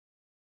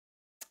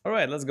All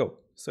right, let's go.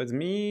 So it's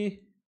me,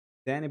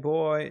 Danny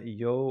Boy,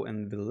 Yo,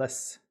 and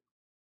Viles.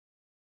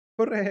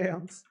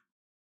 Koreans.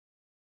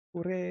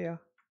 Korea.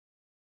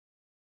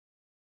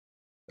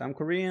 I'm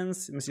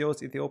Koreans, Miss Yo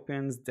is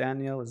Ethiopians,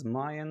 Daniel is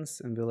Mayans,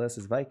 and Viles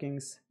is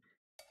Vikings.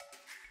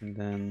 And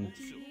then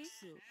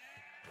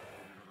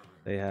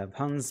they have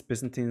Huns,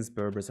 Byzantines,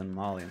 Berbers, and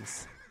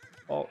Malians.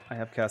 Oh, I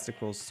have caster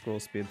scroll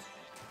speed.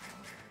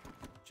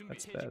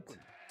 That's bad.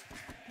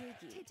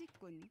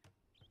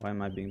 Why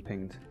am I being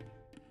pinged?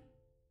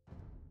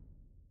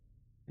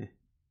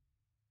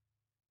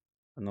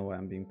 I don't know why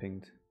I'm being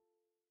pinged.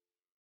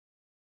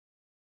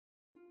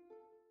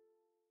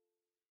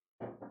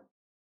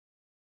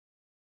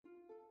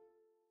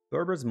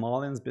 Berbers,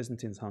 Malians,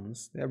 Byzantines,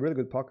 Huns. They have really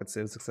good pocket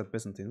saves except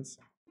Byzantines.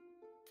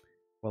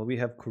 Well, we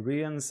have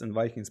Koreans and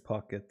Vikings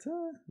pocket.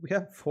 We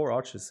have 4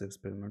 archer saves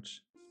pretty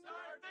much.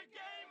 Start the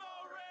game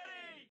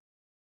already!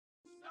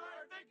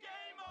 Start the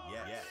game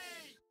already! Yes.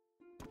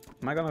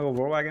 Am I gonna go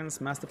War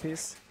Wagons,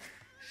 Masterpiece?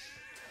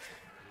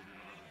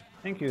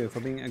 Thank you for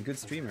being a good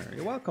streamer.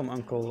 You're welcome,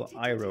 Uncle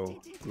Iro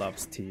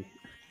loves tea.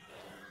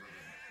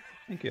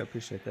 Thank you, I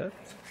appreciate that.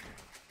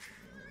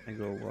 I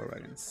go War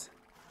Wagons.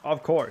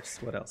 Of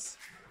course, what else?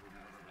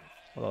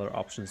 What other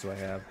options do I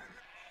have?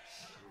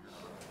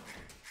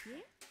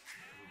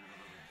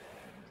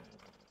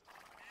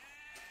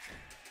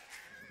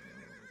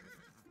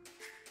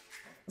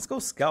 Let's go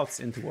scouts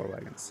into War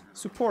Wagons.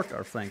 Support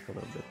our flank a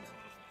little bit.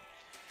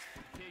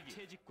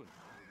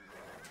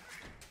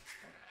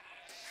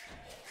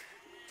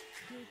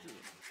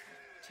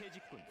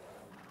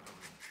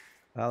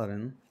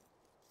 Paladin.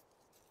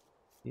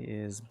 He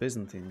is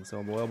Byzantine,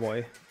 so boy oh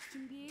boy.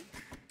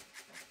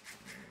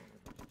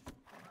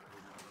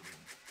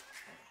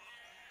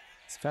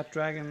 It's Fat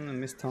Dragon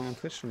and Miss Tongue on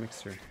Twitch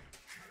mixture.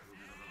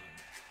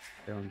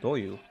 They're on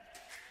Doyu.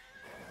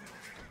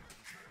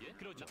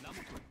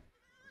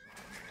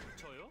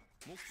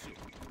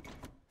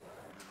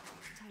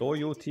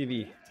 Doyu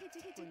TV.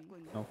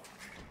 No,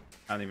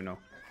 I don't even know.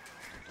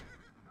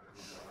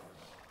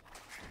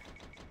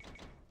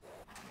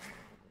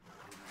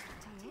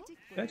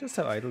 Did I just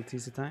have idle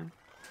TC time?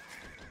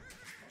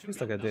 Seems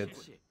like I did.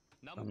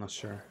 I'm not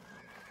sure.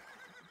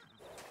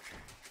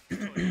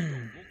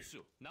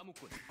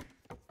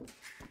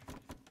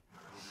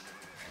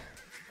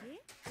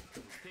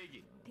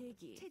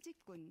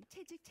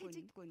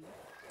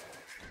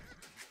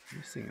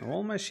 Missing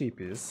all my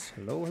sheepies.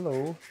 Hello,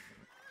 hello.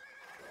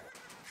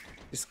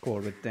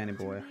 Discord with Danny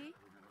Boy.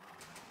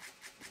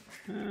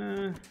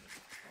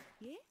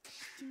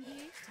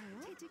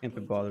 Can't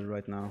be bothered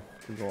right now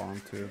to go on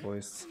to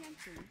voice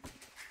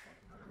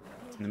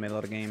in the middle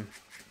of the game.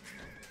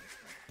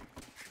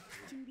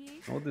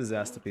 No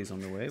disaster piece on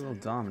the way, we'll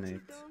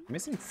dominate.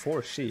 Missing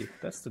 4 sheep,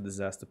 that's the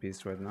disaster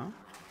piece right now.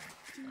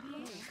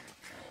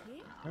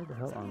 Where the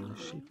hell are my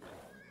sheep?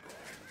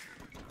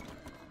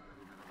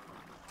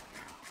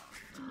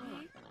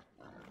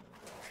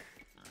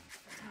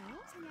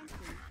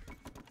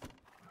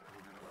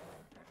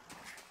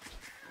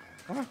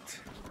 What?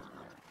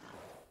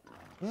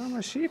 Where are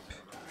my sheep?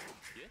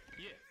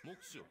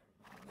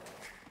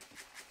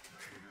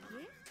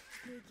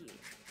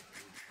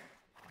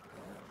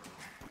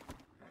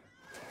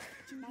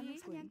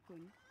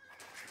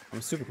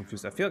 I'm super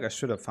confused. I feel like I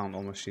should have found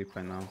all my sheep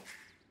by now.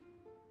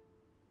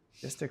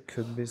 Guess there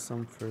could be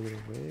some further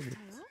away, but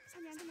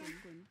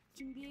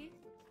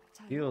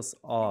feels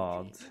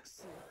odd.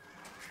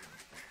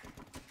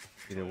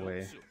 Either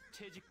way.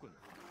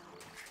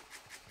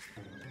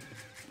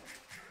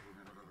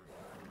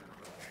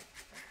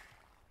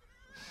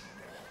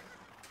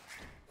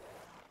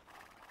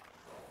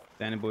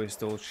 Danny Boy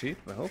stole sheep?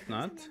 I hope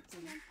not.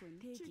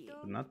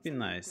 Would not be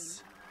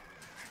nice.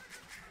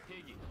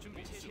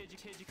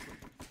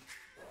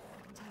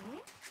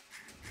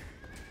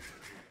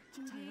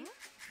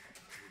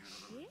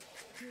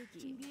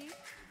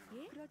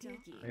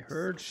 I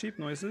heard sheep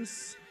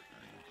noises.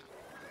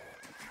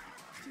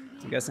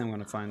 I guess I'm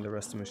gonna find the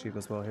rest of my sheep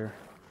as well here.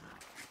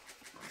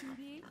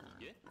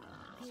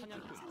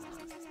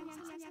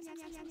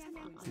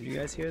 Did you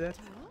guys hear that?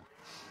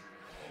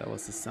 That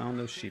was the sound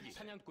of sheep.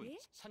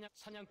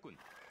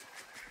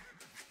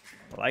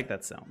 I like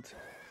that sound.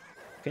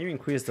 Can you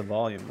increase the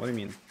volume? What do you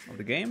mean? Of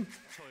the game?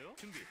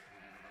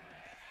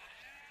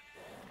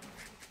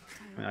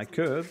 I mean, I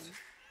could.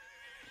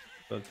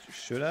 But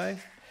should I?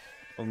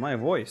 Of my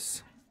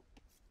voice.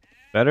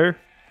 Better?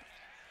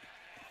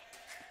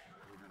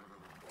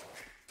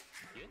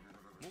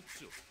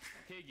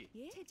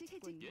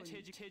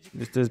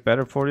 Is this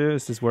better for you?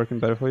 Is this working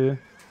better for you?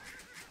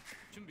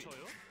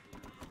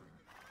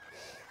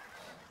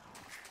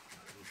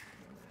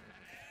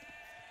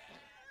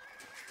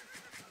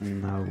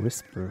 Now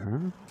whisper,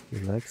 huh?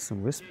 You like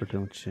some whisper,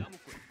 don't you?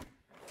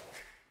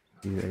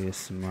 You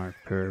ASMR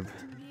perv.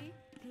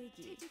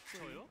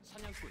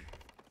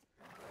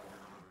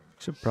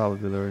 Should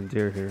probably learn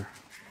deer here.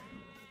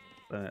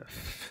 But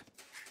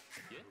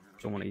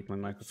don't want to eat my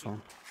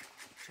microphone.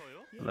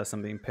 Unless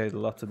I'm being paid a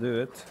lot to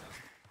do it.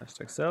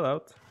 Hashtag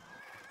sellout.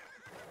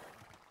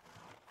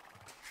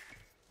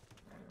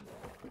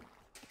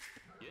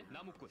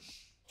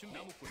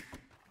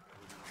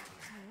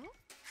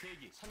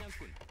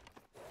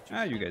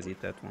 Ah, you guys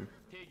eat that one.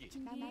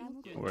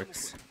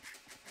 Works.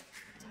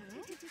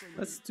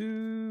 Let's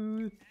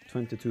do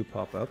 22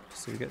 pop up,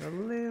 so we get a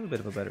little bit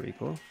of a better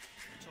equal.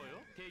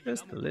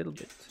 Just a little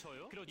bit.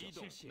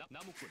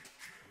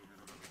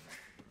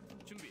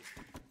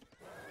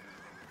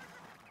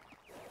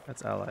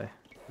 That's ally.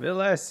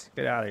 Villas,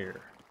 get out of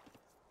here.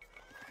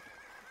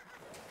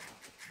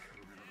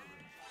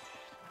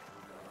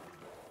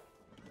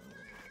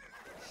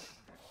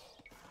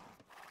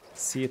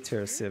 C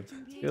tier Civ.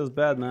 Feels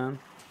bad, man.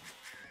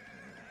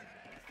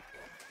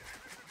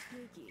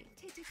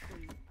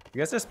 I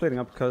guess they're splitting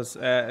up because,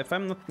 if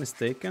I'm not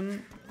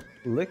mistaken,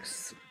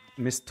 Lix,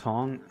 Miss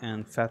Tong,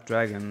 and Fat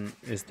Dragon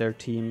is their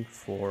team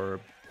for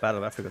Battle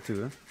of Africa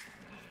 2.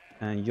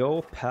 And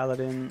Yo,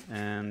 Paladin,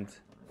 and...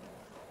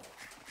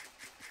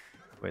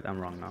 Wait, I'm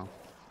wrong now.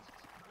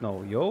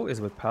 No, Yo is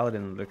with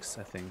Paladin and Lix,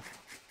 I think.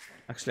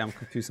 Actually, I'm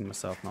confusing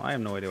myself now. I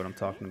have no idea what I'm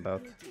talking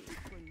about.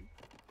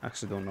 I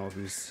actually don't know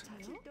who's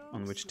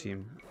on which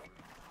team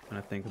when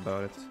I think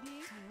about it.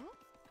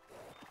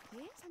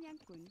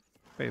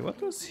 Wait,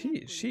 what was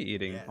she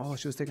eating? Oh,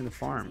 she was taking the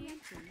farm.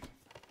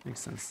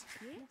 Makes sense.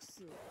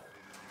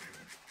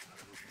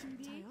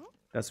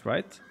 That's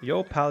right.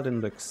 Yo,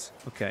 Paladin Lux.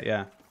 Okay,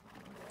 yeah.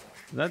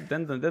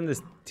 Then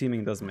this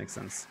teaming does make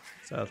sense.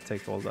 So I'll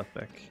take all that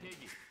back.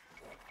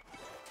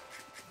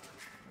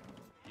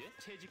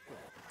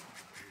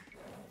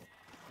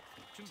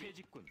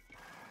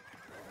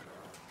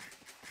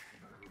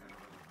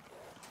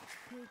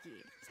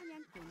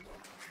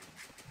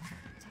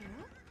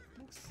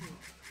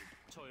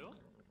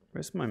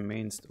 Where's my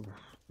main stone?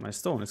 My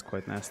stone is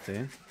quite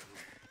nasty.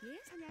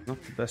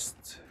 Not the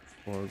best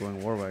for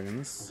going war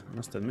wagons, I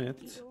must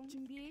admit.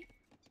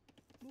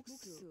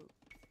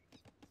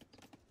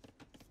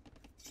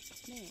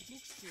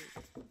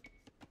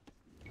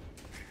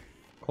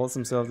 Calls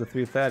himself the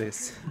three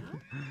fatties.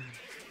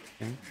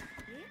 Okay.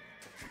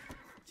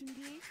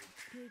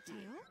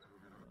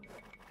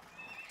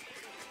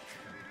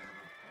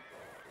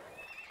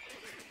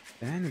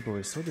 Danny boy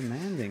is so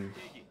demanding.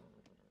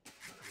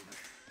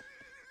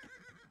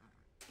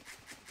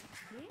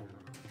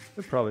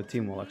 We'll probably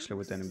team well actually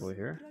with Danny boy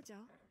here.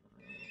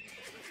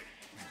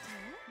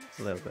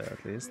 A little bit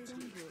at least.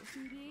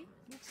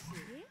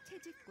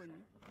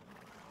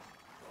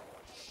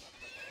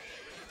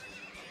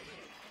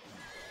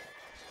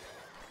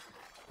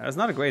 That's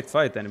not a great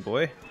fight, Danny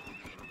boy.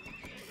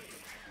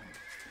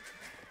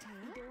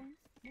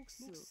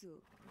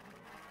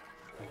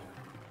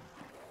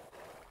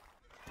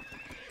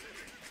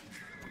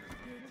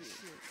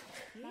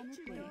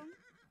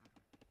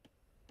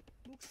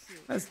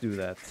 Let's do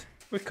that.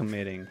 We're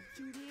committing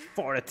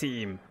for a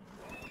team.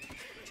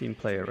 Team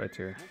player right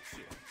here.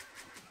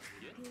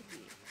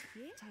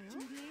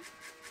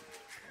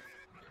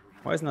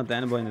 Why is not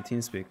Danny Boy in the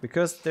TeamSpeak?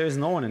 Because there is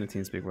no one in the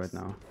TeamSpeak right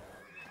now.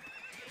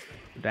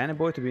 For Danny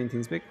Boy to be in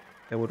TeamSpeak,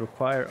 that would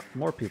require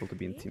more people to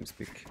be in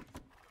TeamSpeak.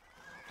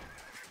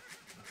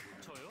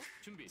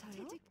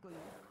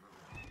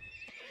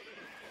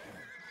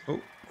 Oh,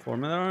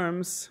 Formula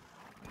Arms.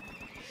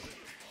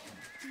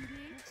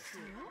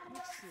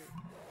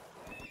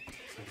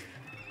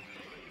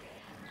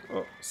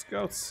 Oh,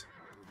 scouts.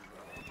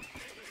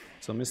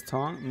 So Miss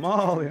Tong,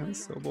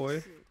 Malians, oh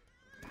boy.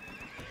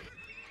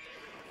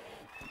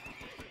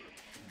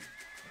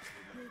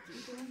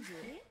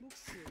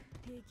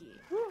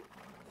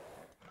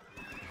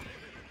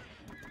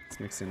 Let's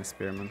mix in a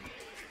spearman.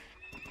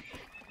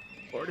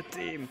 For the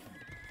team.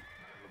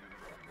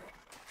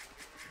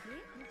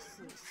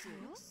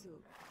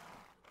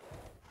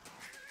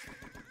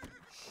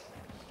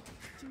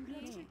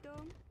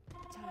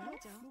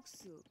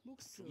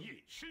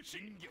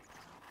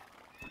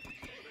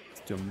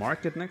 Let's do a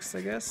market next,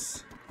 I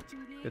guess.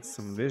 Get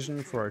some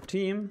vision for our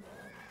team.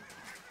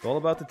 It's all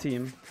about the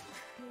team.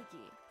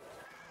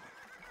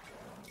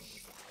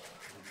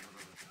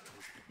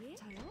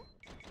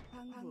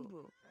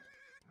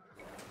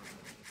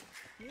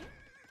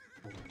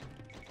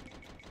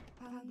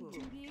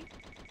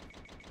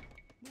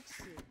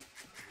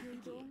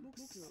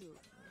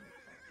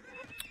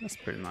 That's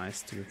pretty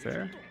nice, to be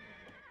fair.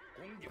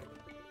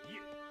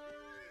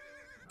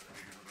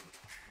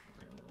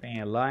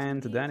 Paying a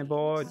lion to Danny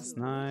Boy, that's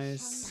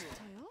nice.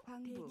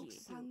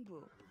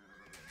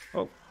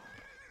 Oh.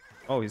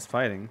 Oh, he's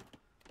fighting.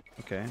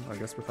 Okay, well, I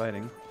guess we're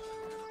fighting.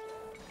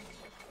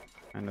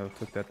 I know,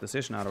 took that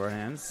decision out of our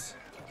hands.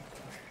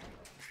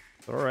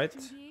 Alright.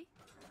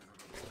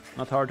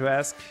 Not hard to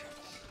ask.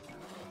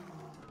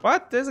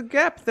 What? There's a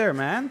gap there,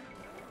 man.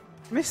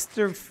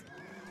 Mr.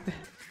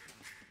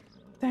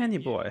 Danny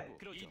Boy.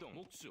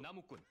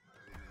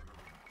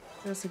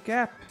 There's a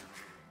gap.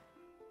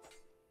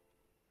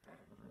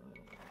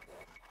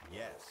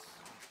 Yes.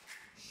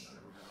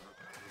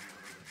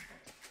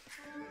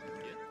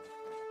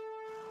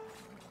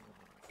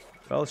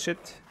 Well,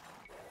 shit.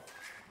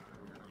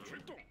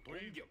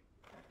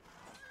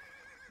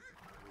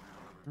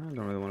 I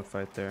don't really want to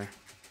fight there.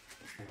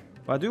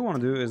 What I do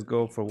want to do is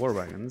go for war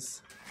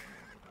wagons.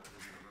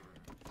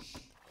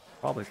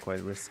 Probably quite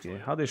risky.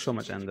 How did so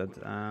much ended?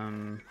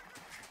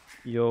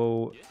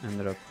 Yo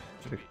ended up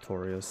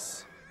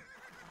victorious.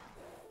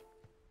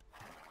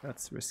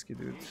 That's risky,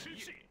 dude.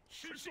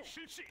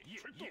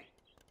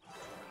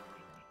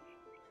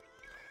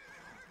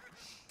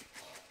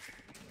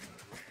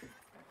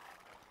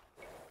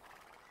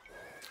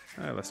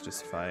 Let's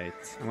just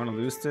fight. I'm gonna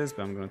lose this,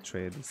 but I'm gonna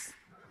trade as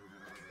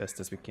best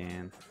as we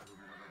can.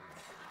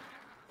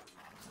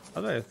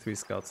 How do I have 3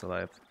 scouts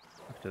alive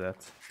after that?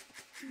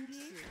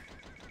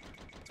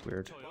 It's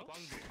weird.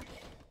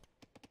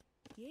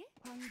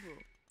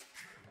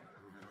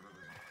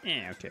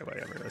 Yeah, okay,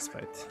 whatever, let's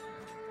fight.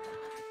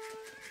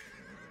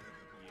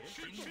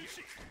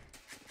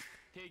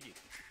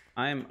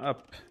 I'm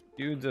up.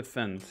 You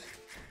defend.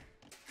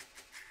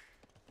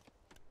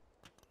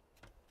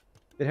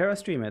 Did Hera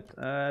stream it?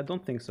 I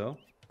don't think so.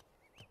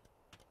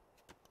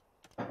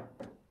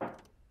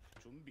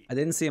 I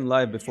didn't see him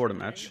live before the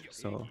match,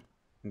 so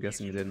I'm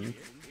guessing he didn't.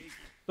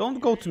 Don't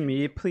go to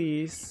me,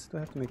 please. Do I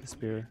have to make a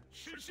spear?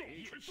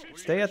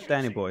 Stay at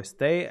Danny Boy.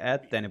 Stay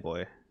at Danny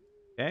Boy.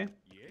 Okay?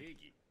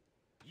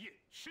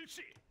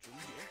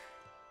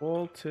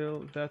 Wall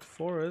till that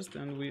forest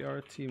and we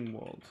are team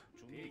walled.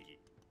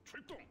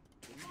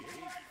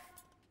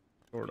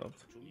 Sort of.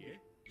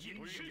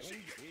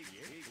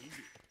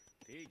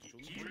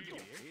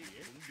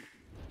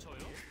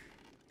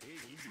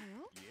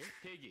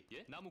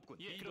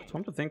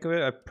 Come to think of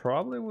it, I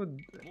probably would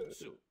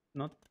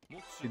not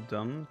be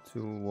dumb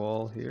to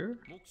wall here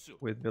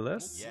with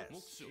Villes.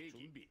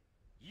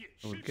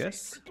 I would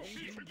guess.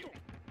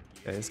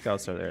 Yeah, his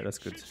scouts are there, that's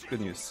good.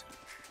 Good news.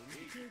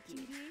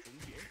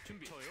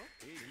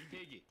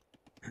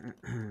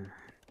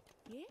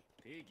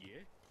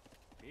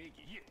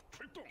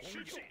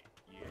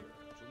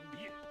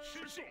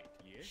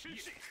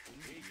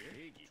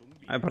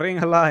 I bring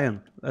a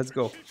lion. Let's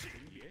go.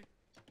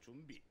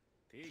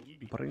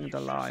 Bring the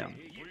lion.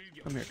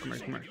 Come here, come here,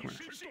 come here, come here.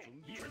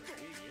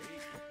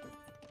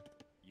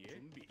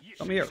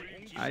 Come here.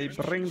 I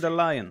bring the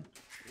lion.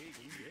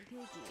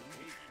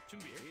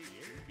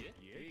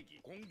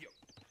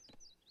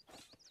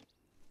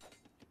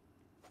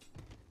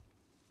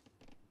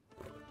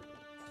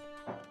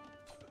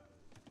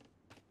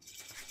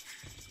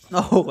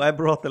 No, I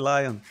brought the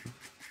lion.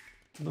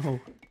 No.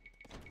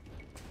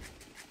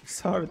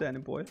 Sorry, Danny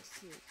boy.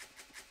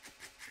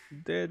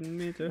 Didn't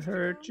mean to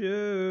hurt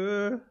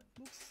you.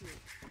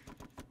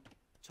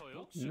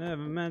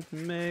 Never meant to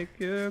make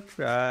you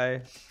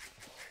cry.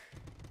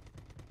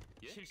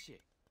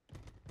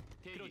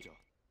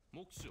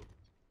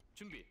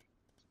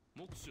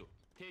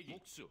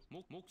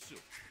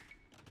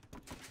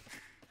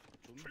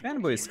 Danny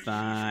boy is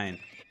fine.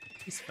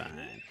 He's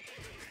fine.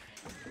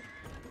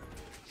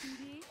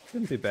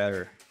 Couldn't be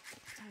better.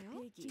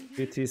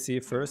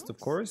 BTC first, of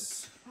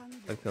course,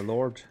 like the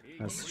Lord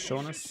has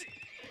shown us.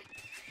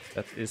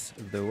 That is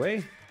the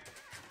way.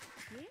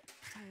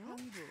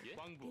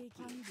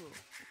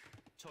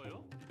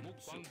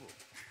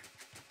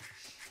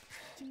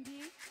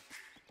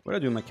 What do I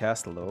do in my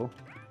castle though?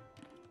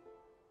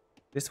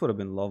 This would have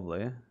been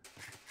lovely. It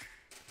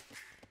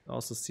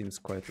also seems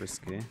quite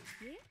risky.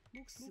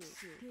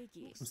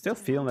 I'm still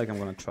feeling like I'm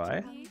gonna try.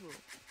 I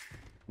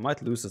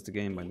might lose us the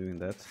game by doing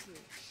that.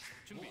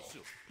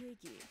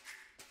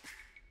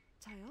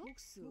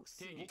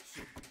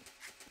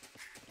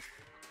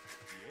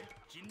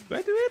 Do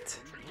I do it?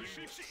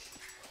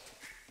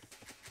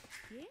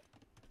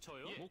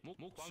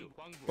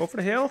 Go for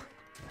the hill?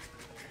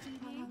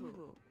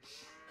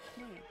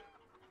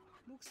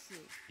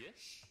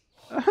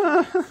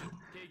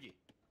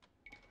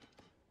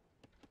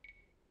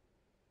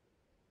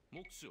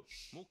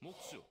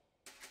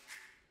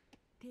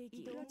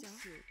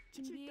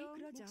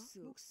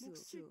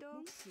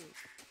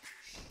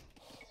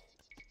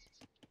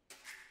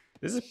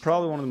 This is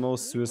probably one of the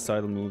most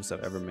suicidal moves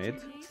I've ever made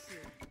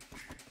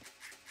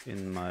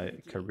in my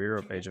career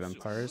of Age of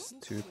Empires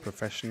to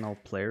professional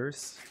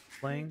players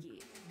playing.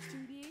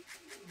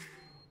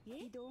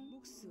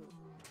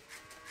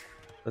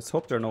 Let's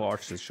hope there are no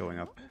archers showing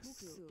up.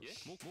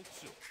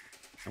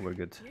 And we're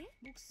good.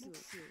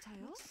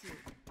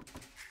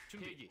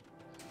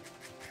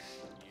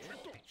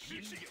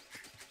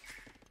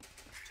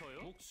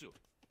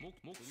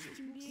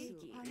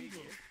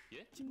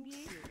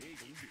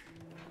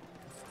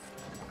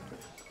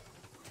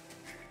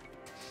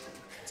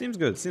 Seems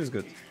good, seems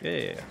good.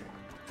 Yeah.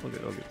 All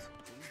good, all good.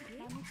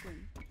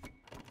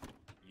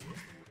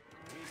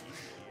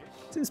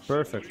 Seems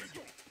perfect.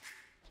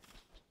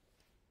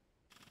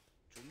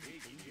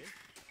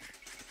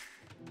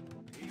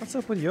 What's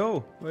up with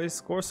Yo? Why is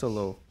score so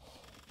low?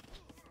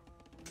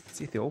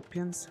 It's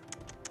Ethiopians?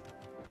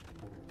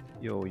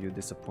 Yo, you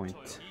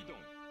disappoint.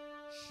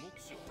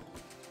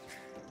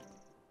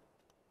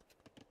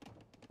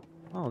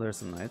 Oh, there's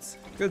some knights.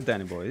 Good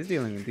Danny boy, he's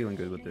dealing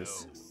good with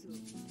this.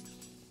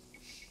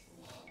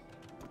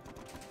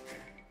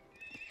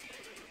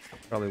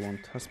 Probably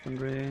want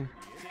husbandry.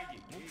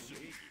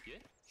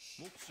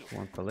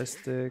 Want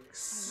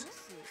ballistics.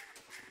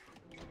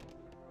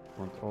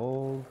 Want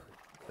all.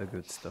 the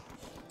good stuff.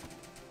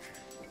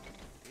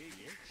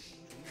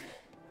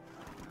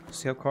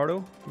 See how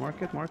Cardo?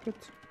 Market?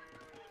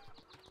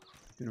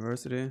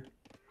 University.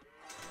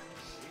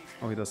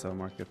 Oh, he does have a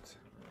market.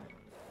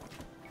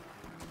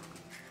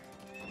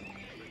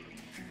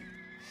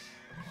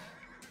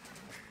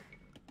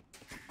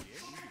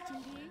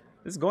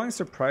 It's going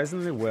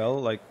surprisingly well,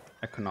 like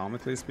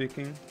economically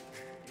speaking.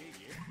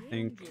 I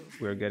think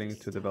we're getting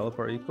to develop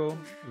our eco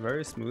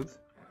very smooth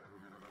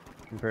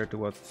compared to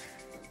what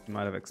you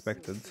might have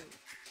expected.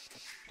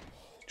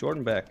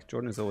 Jordan back.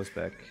 Jordan is always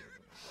back.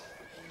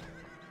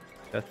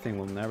 That thing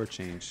will never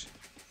change.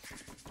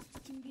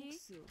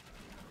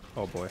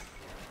 Oh boy.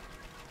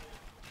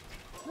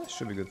 That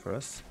should be good for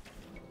us.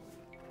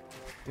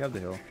 We have the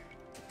hill.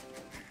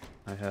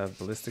 I have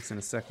ballistics in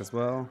a sec as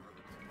well.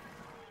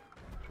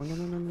 Oh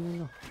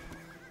no.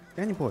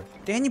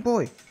 Danny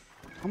boy!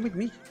 Come with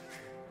me!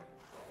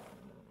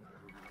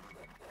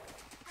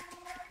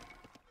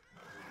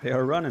 They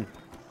are running.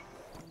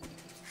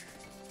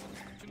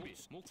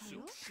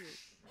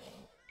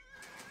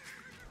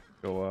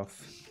 Go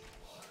off.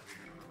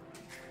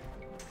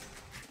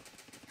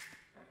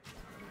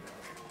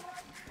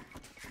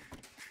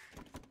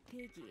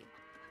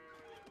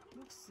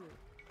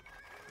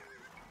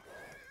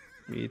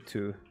 Me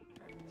too.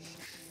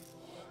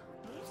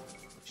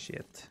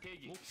 Shit.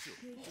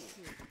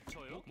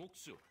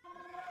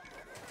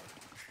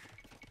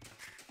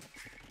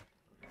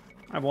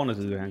 I wanted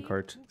to do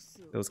handcart.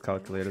 It was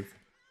calculated.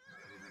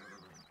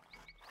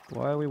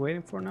 What are we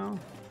waiting for now?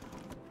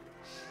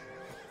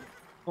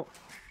 Oh.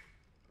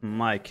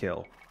 My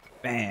kill.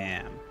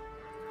 Bam.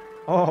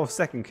 Oh,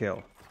 second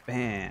kill.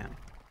 Bam.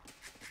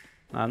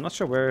 I'm not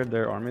sure where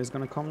their army is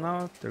gonna come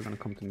now. If they're gonna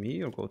come to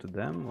me or go to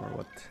them or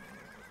what.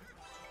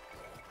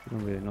 I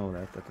don't really know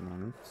that at the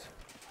moment.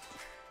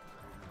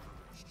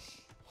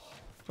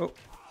 Oh.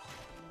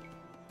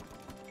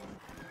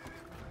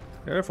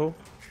 Careful.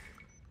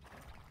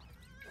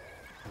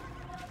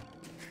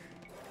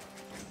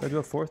 Did I do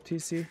a fourth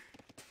TC?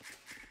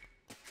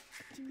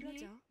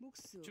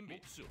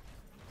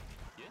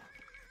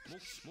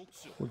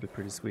 Would be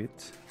pretty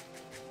sweet.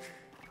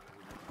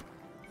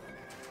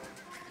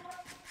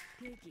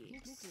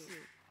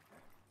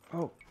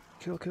 Oh,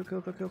 kill.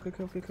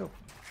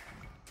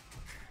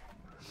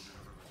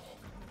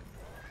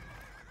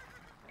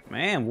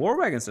 Man, war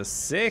wagons are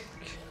sick.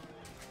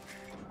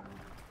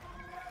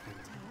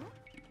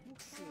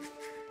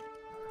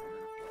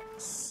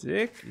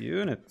 Sick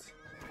unit.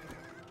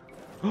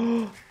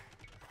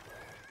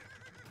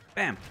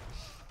 Bam.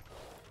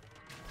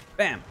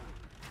 Bam.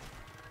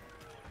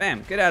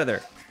 Bam, get out of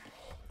there.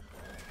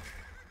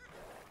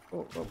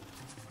 Oh.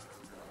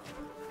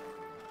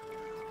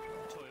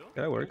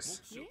 That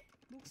works.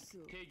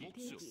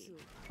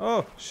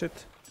 Oh,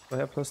 shit. Do I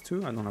have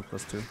 +2? I don't have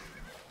 +2. If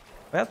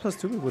I had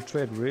 +2, we would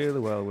trade really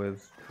well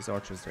with his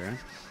archers there.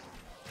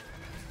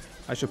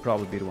 I should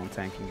probably be the one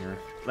tanking here.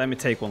 Let me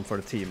take one for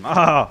the team.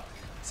 Ah!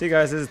 See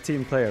guys, this is a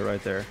team player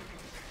right there.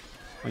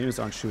 My units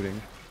aren't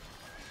shooting.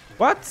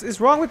 What is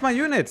wrong with my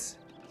units?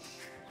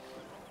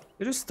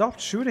 They just stopped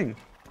shooting.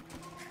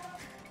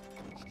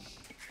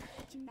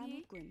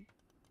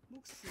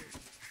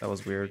 That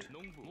was weird.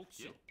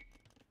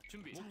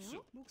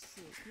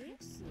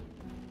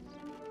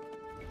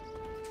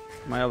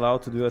 Am I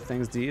allowed to do a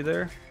things D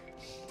there?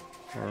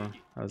 Or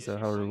how are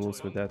the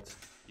rules with that?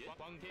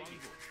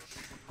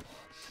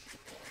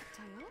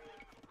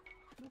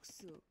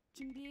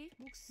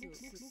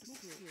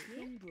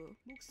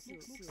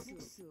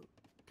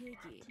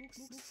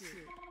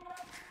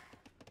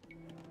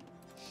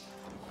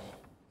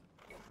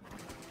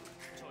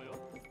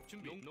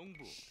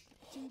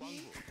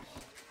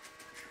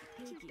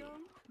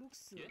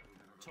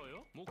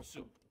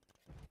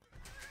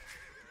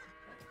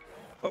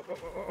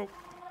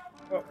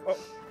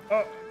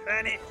 Oh,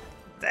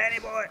 Danny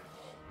boy!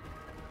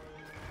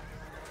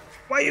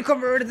 Why you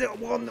converted the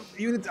one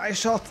unit I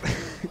shot?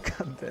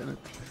 God damn it.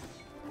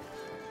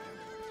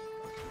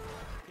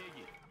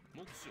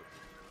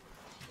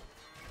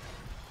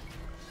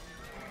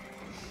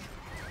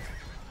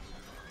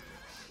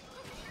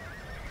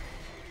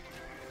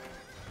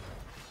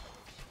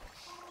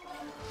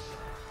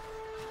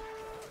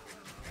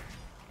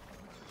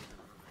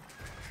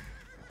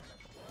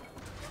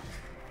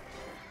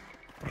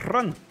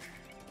 Run!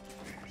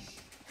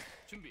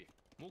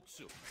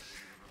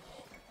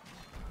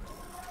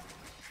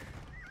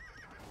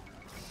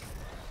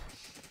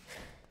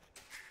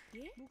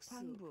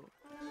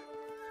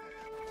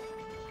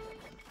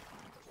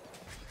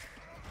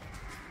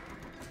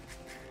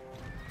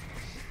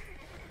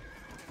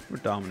 We're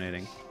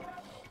dominating.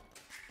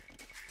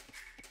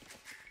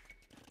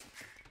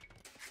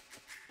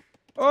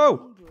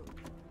 Oh!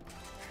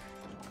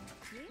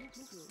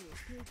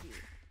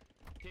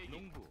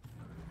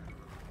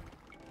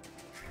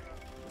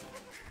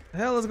 The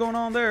hell is going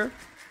on there?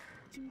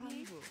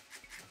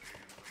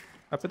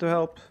 Happy to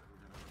help.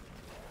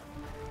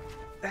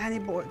 Danny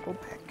boy, go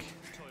back.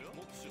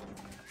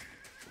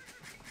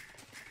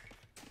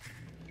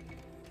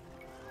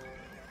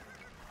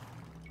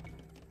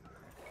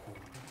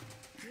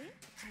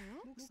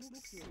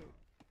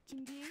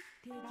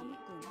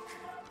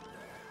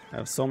 I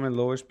have so many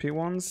low HP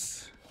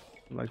ones.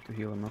 I'd like to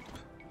heal them up.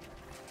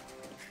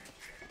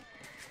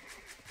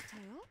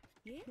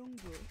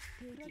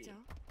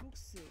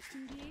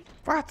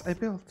 What? I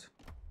built.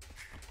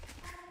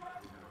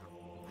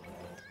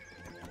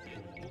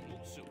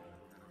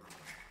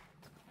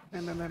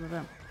 Bam, bam, bam, bam,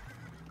 bam.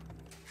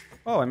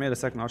 Oh, I made a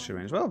second archery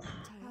range. Well,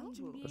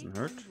 doesn't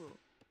hurt.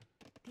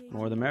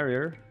 More the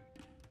merrier.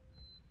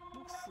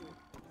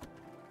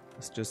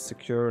 Let's just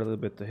secure a little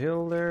bit the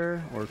hill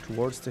there, or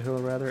towards the hill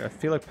rather. I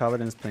feel like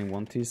Paladin's playing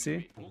 1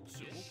 TC.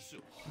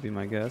 Would be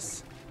my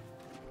guess.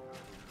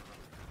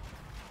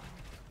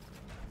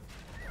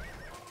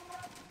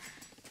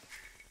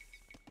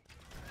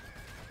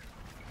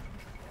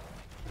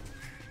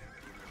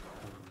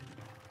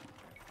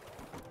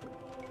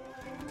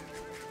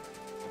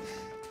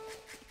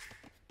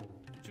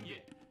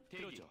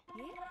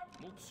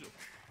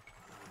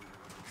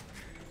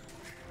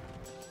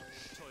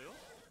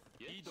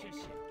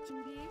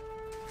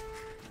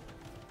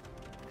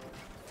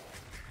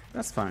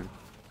 That's fine.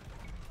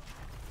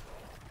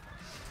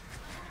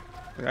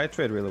 I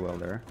trade really well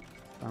there.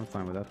 I'm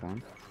fine with that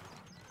one.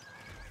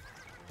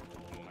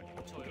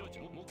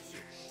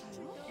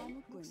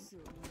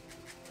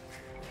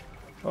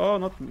 Oh,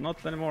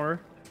 not anymore.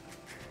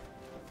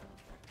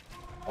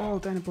 Oh,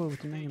 Dynamo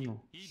with the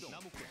Dynamo.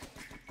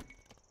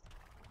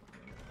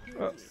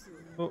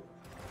 Oh.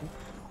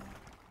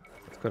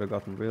 It could have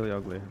gotten really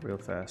ugly real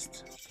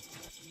fast.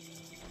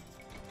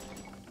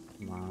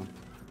 Come on.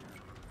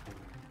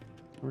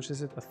 How much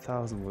is it?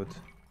 1,000 wood.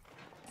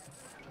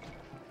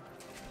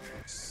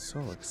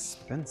 So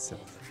expensive.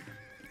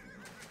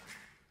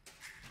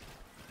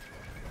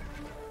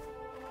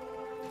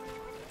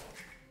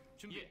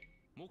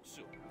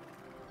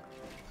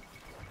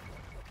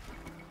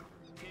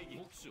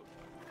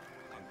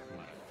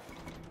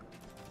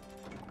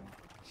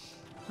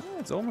 Oh,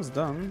 it's almost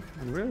done.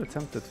 I'm really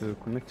tempted to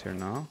commit here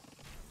now.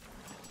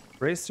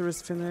 Racer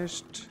is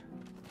finished.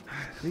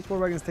 Weak War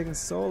Wagon is taking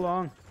so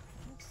long.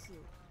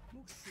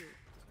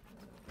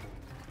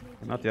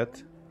 Not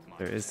yet.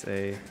 There is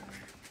a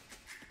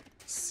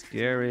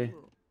scary.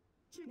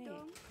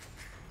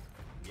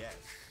 Yes.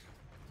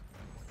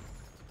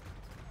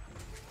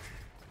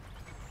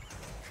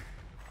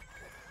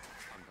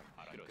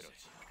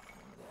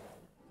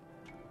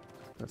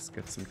 Let's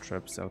get some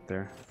traps out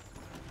there.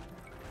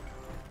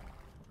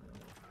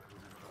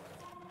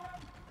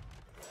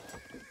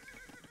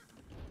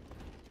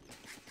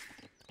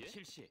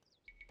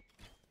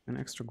 An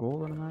extra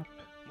gold on the map.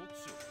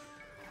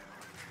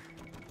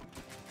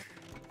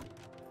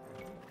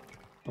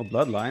 Oh,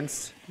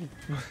 bloodlines.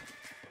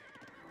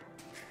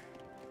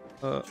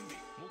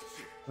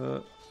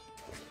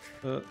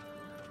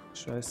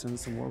 Should I send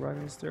some more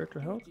wagons there to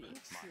help?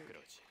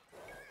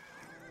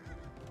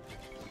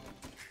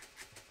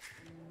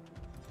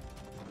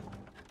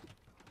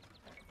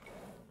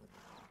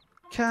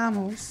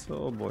 Camels!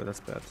 Oh boy,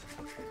 that's bad.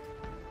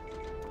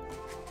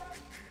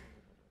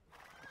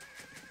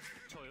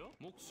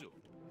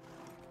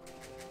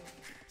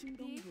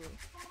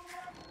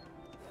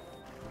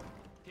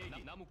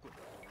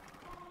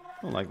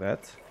 Don't like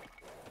that.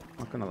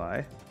 Not gonna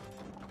lie.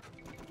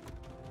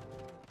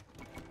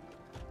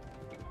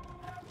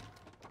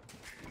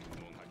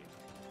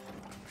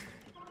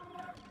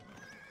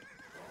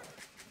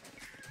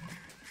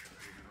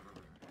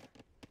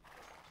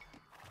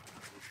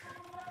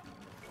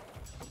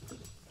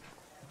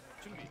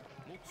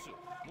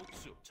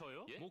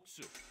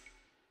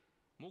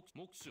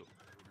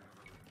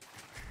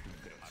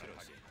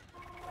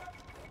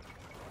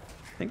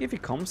 I think if he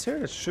comes here,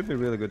 that should be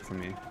really good for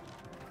me.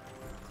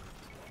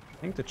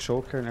 I think the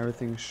choker and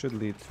everything should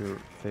lead to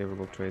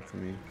favorable trade for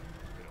me.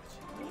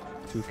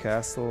 2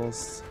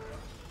 castles.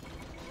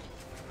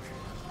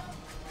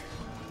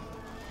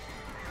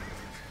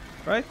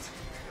 Right?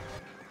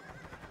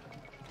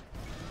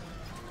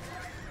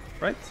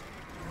 Right?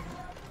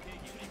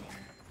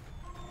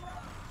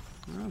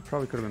 Well,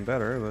 probably could have been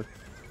better, but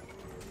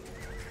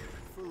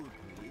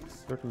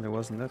certainly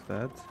wasn't that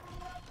bad.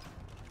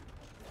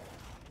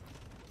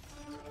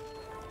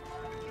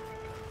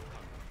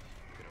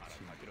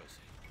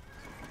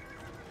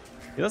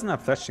 He doesn't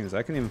have fetching, so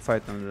I can even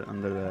fight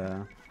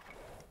under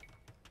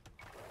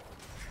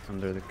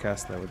the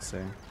castle, I would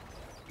say.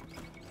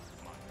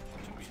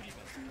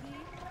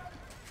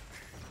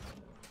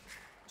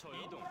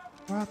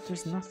 What?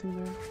 There's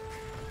nothing there.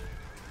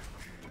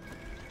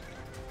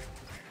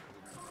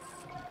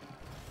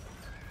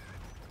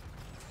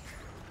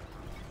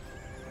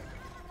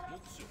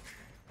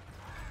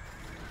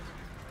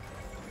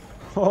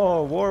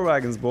 Oh, war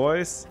wagons,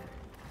 boys!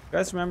 You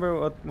guys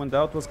remember when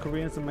Doubt was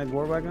Koreans and made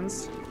war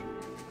wagons?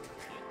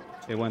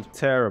 It went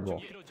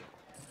terrible.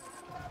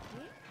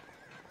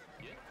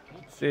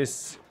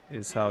 This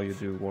is how you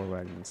do war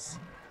wagons.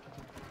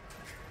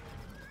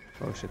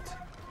 Oh shit.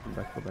 Come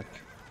back, go back.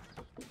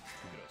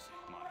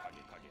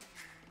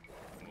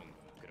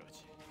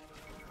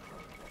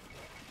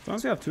 As long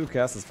as you have 2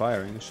 castles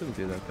firing, it shouldn't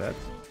be that bad.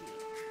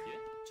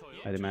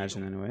 I'd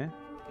imagine anyway.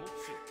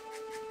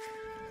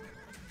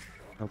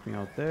 Helping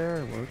out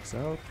there, works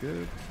out,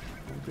 good.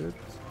 All good.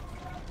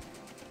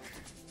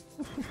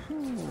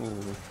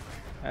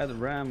 Add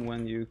ram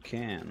when you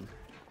can.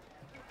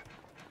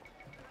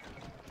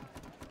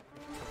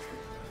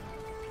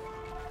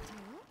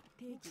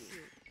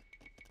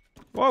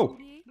 Whoa!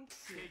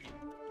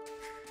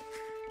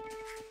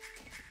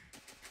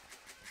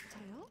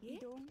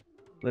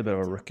 A little bit of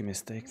a rookie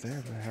mistake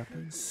there, but it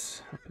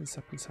happens. Happens.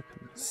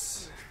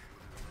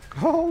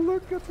 Oh,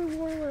 look at the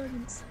war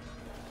wagons!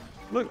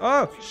 Look!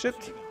 Oh,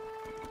 shit!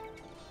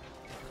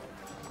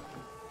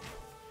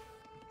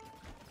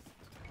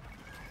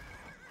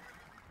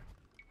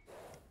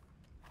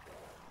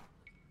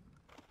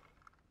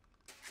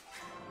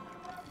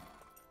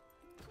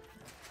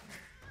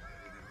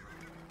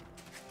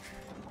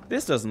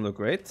 This doesn't look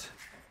great.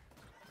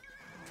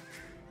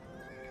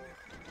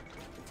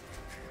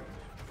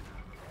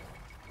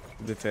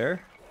 To be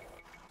fair.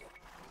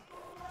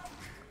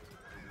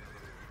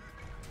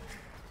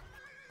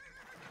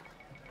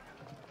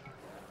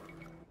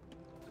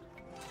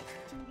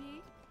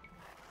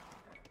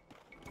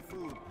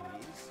 Food,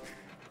 please.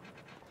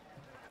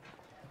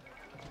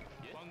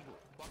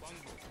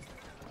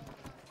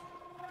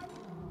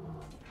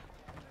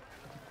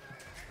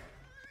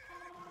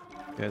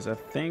 Guys, I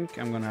think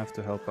I'm gonna have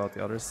to help out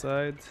the other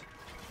side.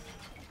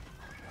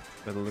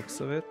 By the looks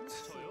of it.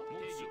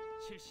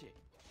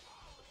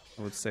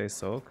 I would say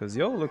so, because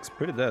Yo looks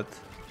pretty dead.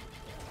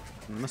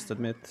 I must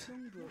admit.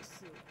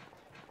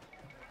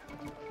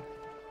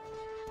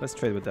 Let's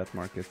trade with that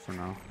market for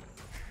now.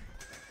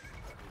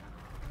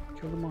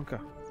 Kill the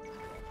Monka.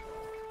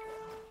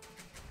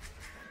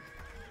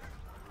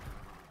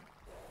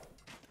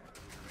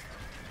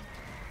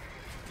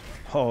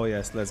 Oh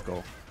yes, let's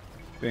go.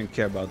 We don't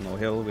care about no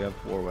hill, we have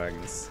war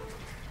wagons.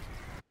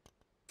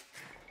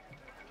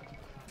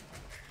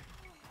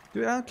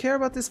 Dude, I don't care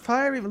about this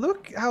fire even.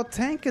 Look how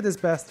tanky this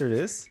bastard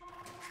is.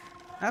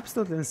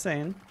 Absolutely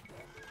insane.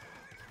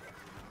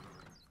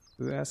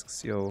 Who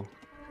asks Yo?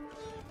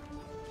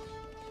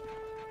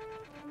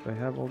 Do I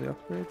have all the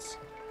upgrades?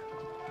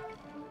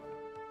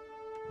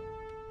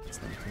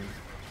 It's nothing.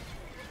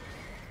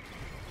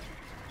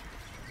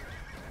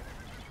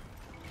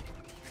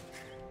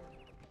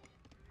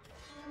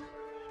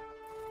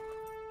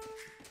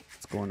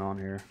 What's going on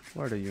here?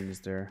 What are the units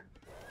there?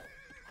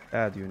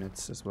 Add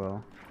units as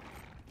well.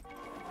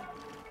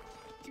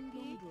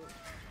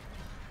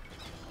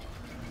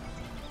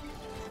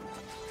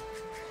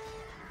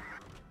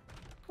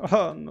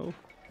 Oh no.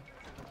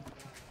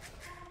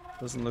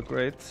 Doesn't look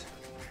great.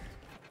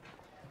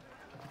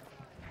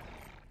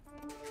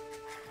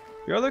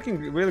 We are looking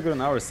really good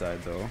on our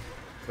side though,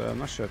 but I'm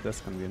not sure if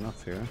that's gonna be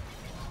enough here.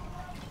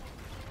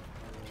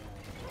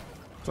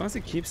 As long as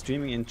they keep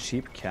streaming in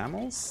cheap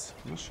camels,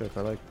 I'm not sure if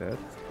I like that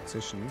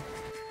position.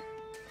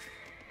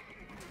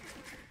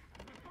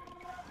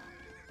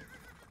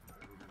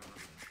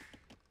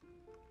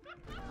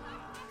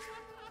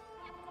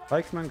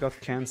 Pikeman got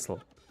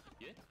cancelled.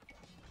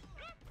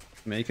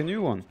 Make a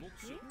new one.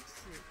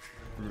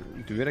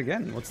 Do it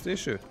again. What's the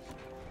issue?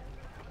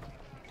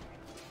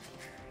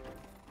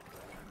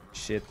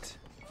 Shit.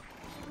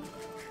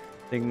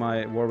 I think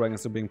my war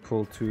wagons are being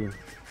pulled too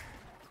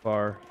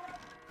far.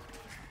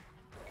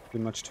 Too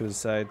much to the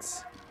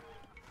sides.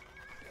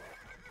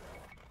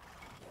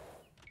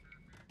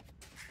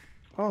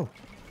 Oh,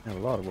 I have a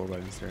lot of war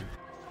wagons there.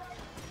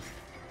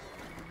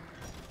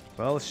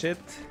 Well, shit.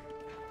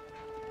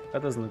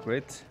 That doesn't look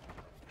great.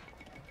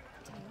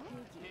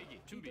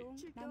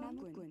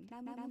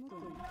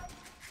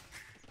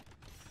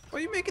 Why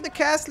are you making the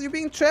castle? You're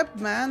being trapped,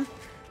 man.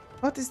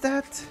 What is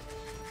that?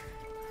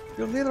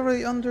 You're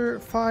literally under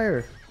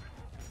fire.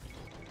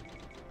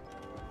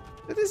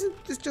 It isn't.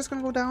 It's just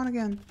gonna go down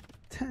again.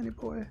 Danny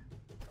boy.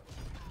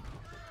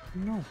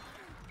 No.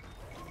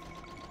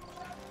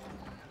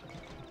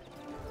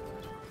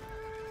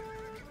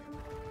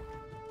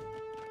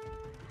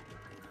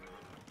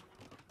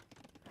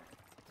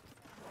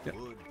 Yeah.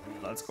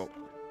 Let's go.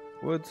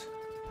 Wood.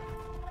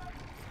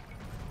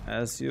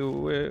 As you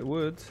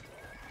would.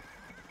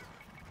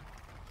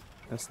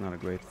 That's not a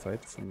great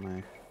fight for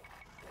my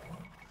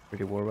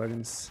pretty war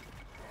wagons.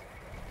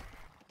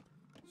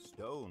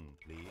 Stone,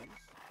 please.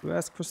 Who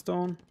asked for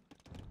stone?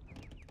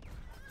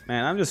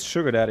 Man, I'm just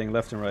sugar daddying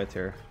left and right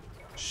here.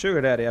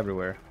 Sugar daddy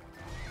everywhere.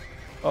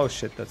 Oh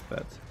shit, that's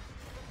bad.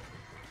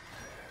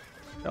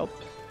 Help.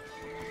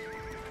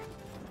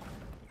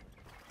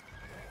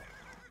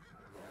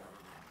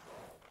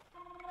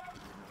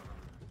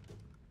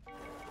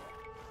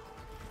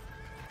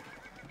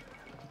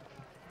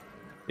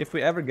 If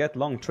we ever get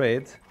long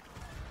trade,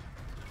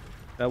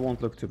 that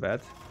won't look too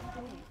bad.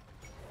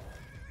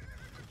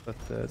 But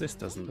this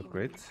doesn't look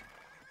great.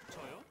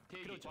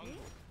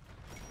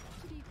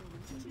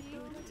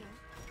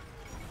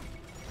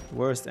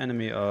 Worst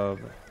enemy of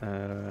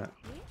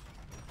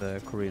the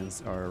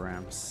Koreans are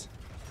Rams.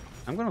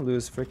 I'm gonna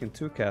lose freaking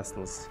 2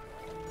 castles.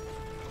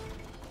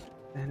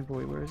 And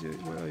boy, where are your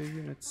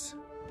units?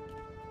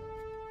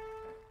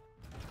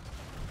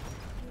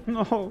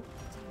 No,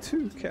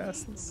 2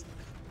 castles.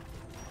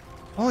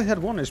 Oh, he had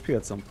 1 HP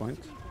at some point.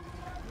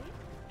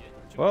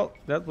 Well,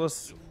 that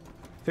was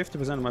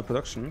 50% of my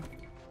production.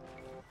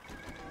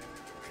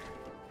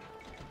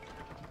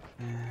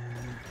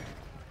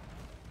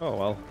 Oh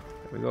well,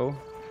 there we go.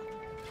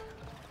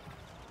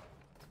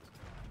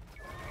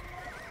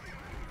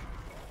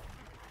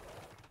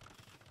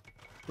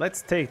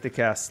 Let's take the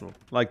castle,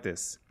 like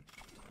this.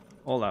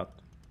 All out.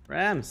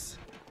 Rams!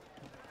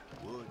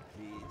 Wood,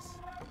 please.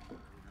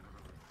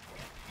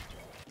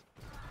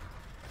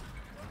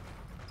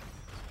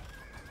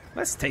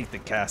 Let's take the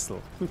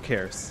castle. Who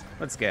cares?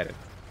 Let's get it.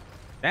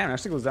 Damn, it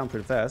actually goes down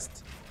pretty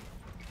fast.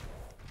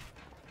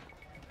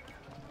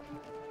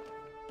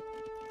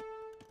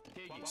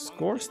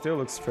 Score still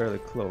looks fairly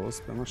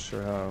close, but I'm not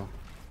sure how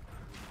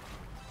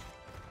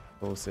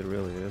close it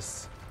really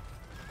is.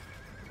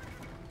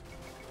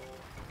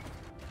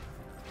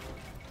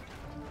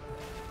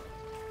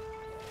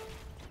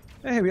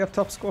 Hey, we have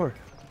top score.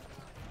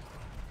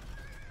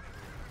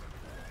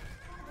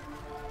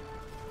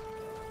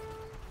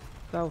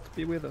 Tout,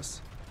 be with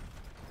us.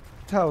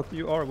 Tout,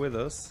 you are with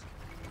us.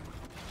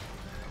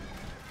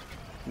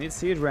 Need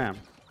seed ram.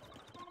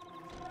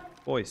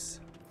 Boys,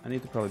 I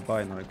need to probably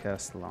buy another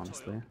castle,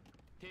 honestly.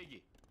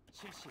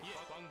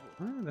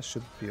 That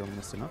should be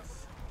almost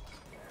enough.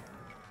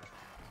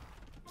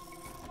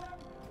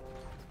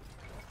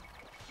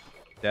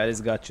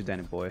 Daddy's got you,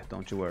 Danny boy,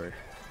 don't you worry.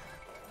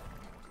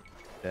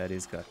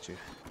 Daddy's got you.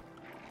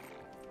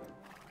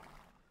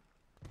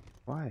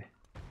 Why?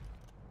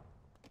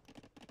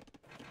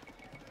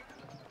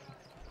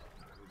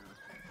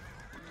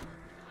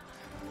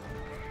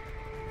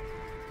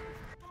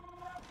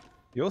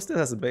 Yo still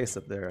has a base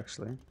up there,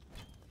 actually.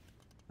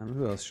 And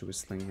who else should we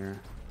sling here?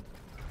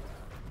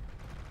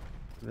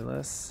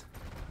 Villas.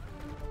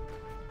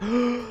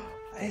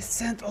 I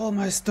sent all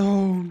my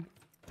stone!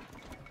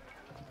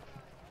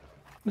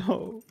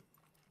 No.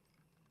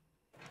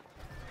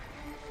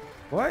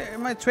 Why are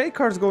my trade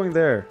cards going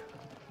there?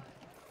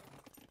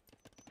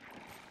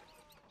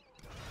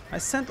 I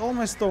sent all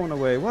my stone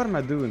away. What am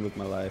I doing with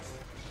my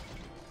life?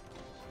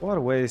 What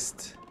a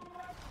waste.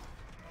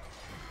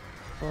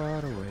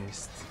 What a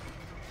waste.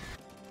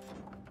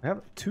 I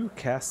have 2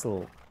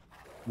 castle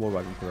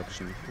Wagon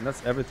production, and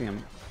that's everything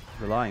I'm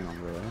relying on,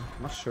 really.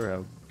 I'm not sure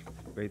how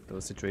great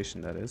the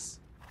situation that is.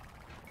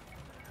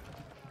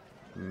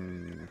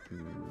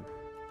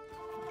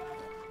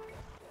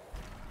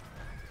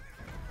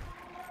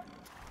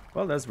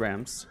 Well, there's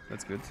rams.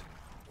 That's good.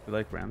 We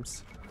like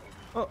rams.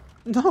 Oh,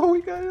 no,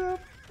 we got it up.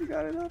 We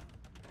got it up.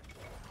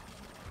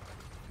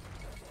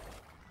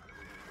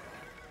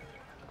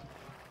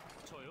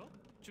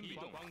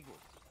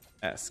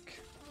 Ask.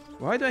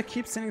 Why do I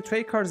keep sending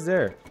trade cards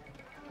there?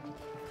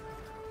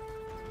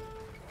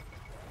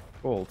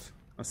 Gold.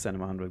 I'll send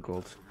him 100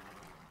 gold.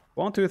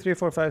 1, 2, 3,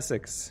 4, 5,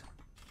 6.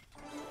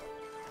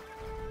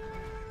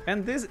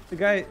 And this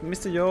guy,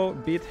 Mr. Yo,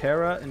 beat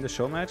Hera in the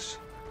show match.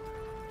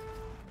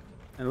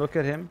 And look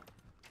at him.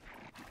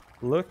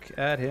 Look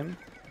at him.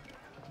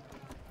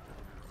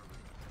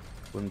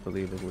 Wouldn't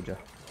believe it, would ya?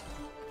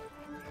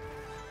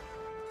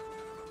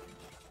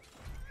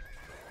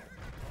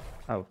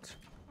 Out.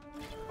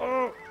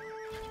 Oh!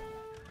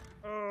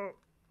 Oh!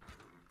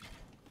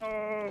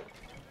 Oh!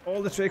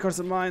 All the trade cards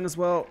are mine as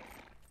well.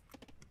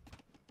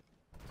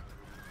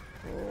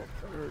 Oh,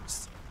 that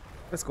hurts.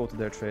 Let's go to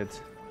their trade.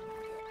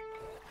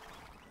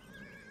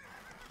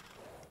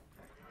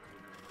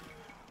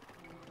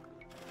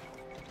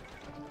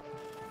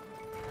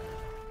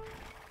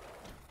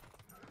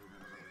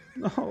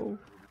 No.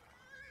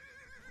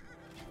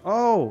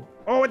 Oh!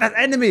 Oh, that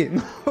enemy!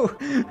 No!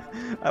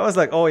 I was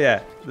like, oh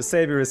yeah, the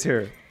savior is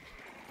here.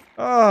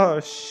 Oh,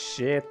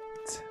 shit.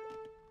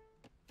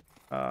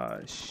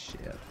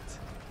 Shit.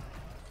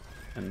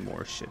 And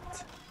more shit.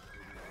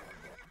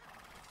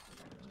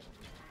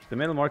 The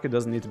middle market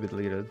doesn't need to be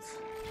deleted.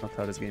 Not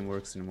how this game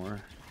works anymore.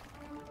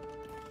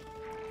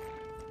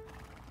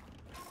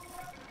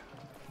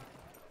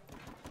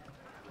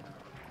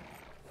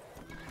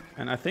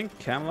 And I think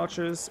cam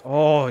launchers.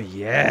 Oh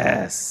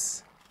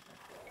yes!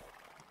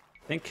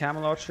 I think cam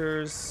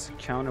launchers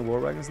counter war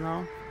wagons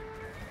now.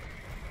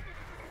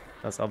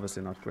 That's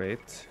obviously not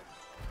great.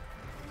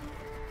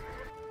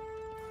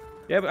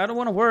 Yeah, but I don't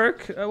want to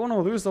work. I want to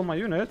lose all my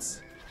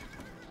units.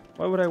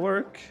 Why would I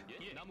work?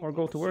 Or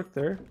go to work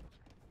there?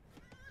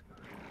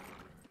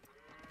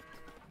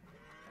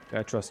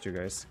 Yeah, I trust you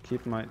guys.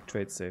 Keep my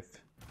trade safe.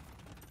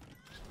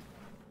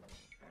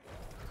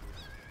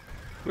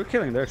 We're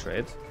killing their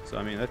trade, so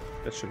I mean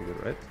that should be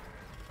good, right?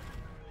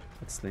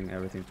 Let's sling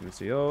everything to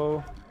Mr.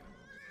 Yo.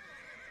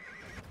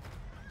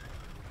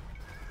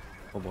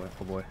 Oh boy,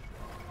 oh boy.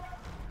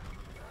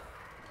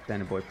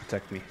 Danny boy,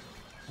 protect me,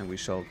 and we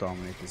shall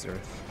dominate this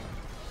earth.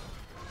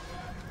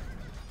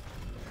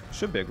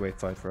 Should be a great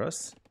fight for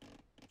us.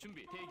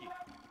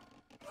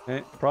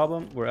 Okay,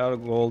 problem, we're out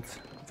of gold.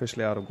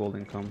 Officially out of gold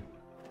income.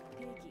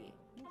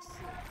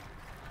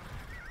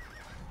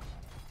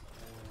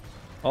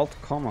 Alt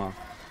comma.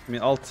 I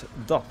mean, alt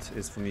dot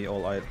is for me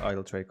all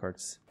idle trade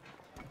cards.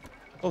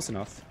 Close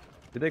enough.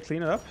 Did they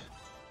clean it up?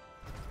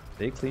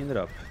 They cleaned it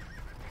up.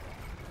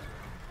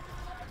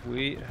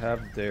 We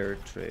have their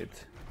trade.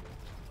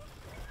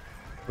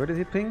 Where did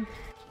he ping?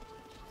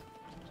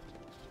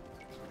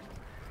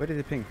 Where did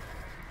he ping?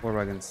 War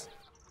wagons.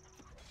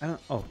 I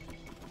don't. Oh,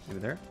 maybe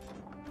there.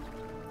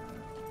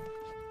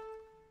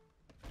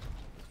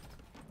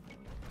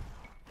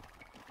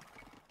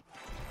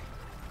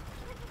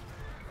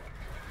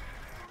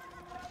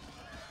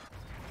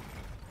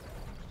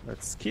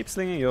 Let's keep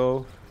slinging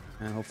yo,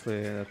 and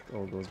hopefully that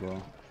all goes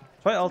well.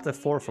 Try Alt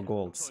F4 for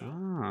golds.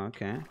 Ah,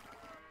 okay.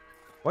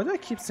 Why do I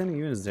keep sending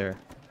units there?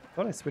 I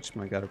thought I switched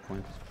my gather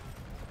point.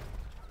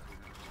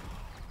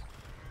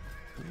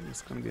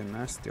 It's gonna be a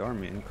nasty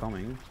army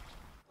incoming.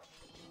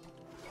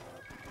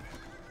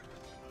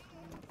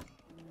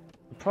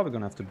 I'm probably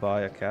gonna have to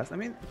buy a cast. I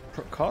mean,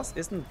 cost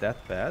isn't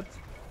that bad.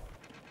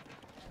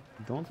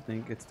 I don't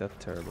think it's that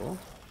terrible.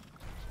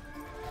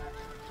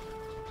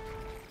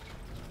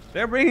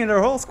 They're bringing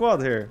their whole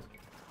squad here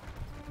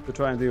to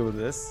try and deal with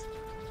this.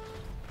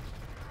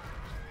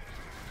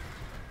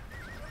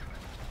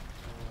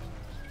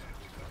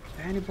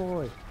 Danny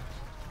boy.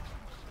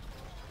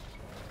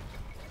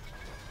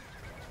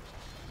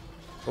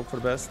 Hope for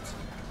the best.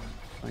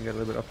 Try and get a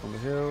little bit up on the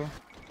hill.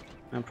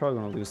 I'm probably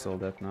gonna lose all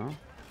that now.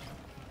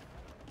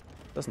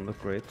 Doesn't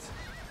look great.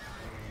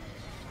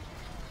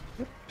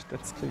 Yep,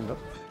 that's cleaned up.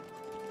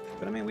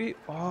 But I mean, we...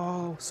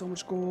 Oh, so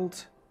much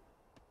gold.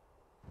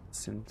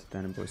 Send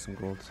Danny boy some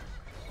gold.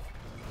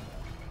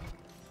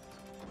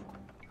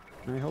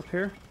 Any help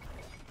here?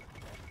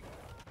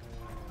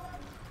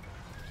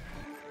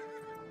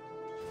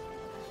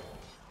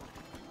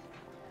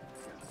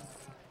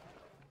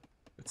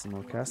 Get some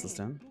more castles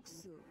then.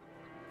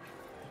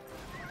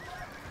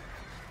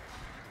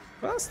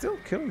 Well, still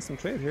killing some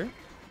trade here.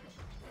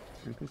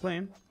 Can't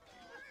complain.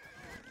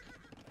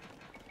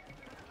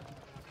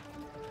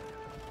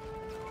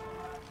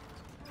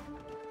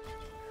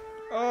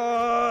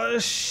 Oh,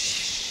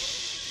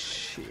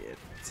 shit.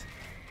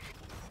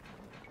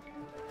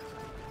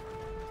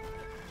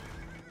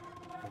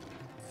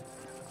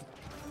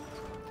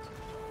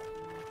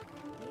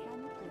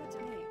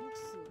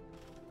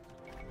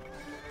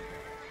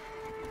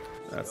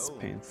 That's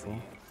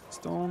painful.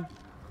 Stone.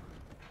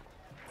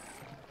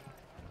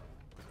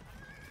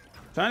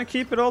 Trying to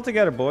keep it all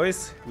together,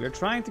 boys. We're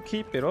trying to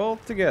keep it all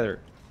together.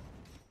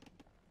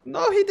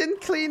 No, he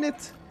didn't clean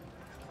it.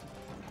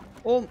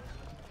 All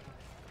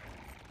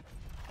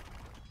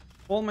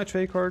my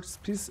trade cards,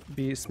 please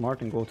be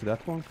smart and go to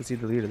that one, because he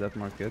deleted that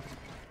market.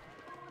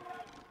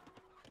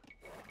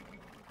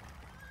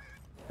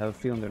 I have a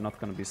feeling they're not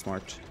going to be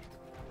smart.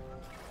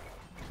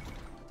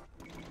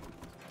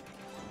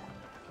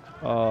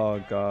 Oh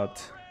god.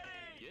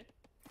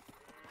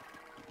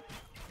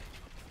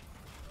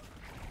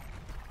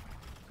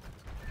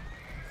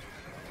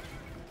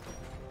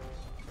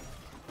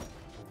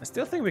 I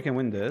still think we can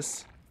win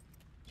this.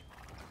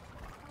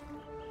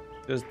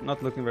 Just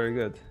not looking very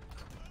good.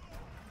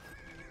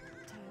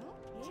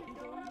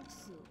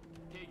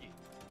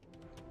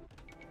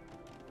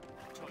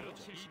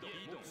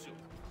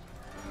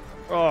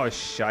 Oh,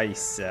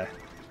 scheisse.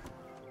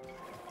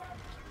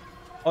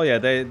 Oh yeah,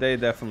 they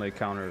definitely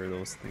counter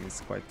those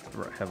things quite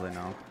heavily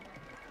now.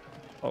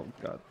 Oh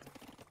god.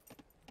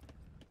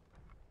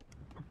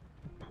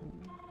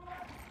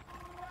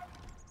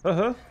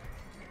 Uh-huh.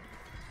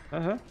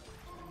 Uh-huh.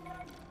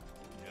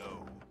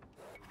 No.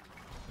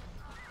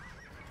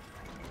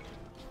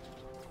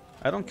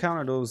 I don't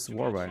counter those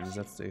war wagons,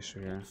 that's the issue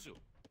here.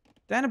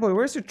 Danny boy,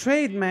 where's your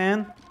trade,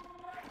 man?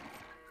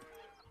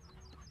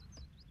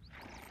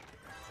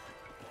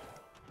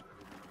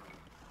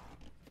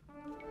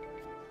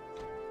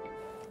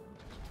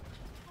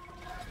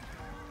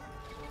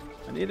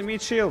 I need a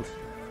meat shield.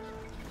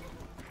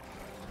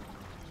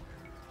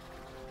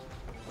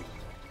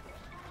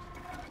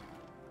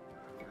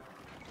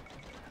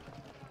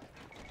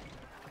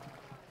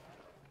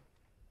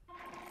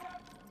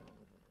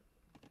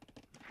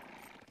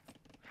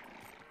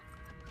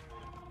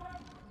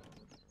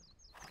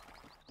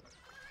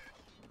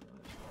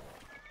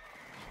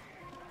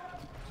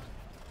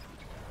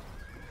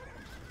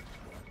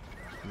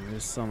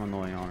 There's some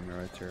annoying army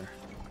right here.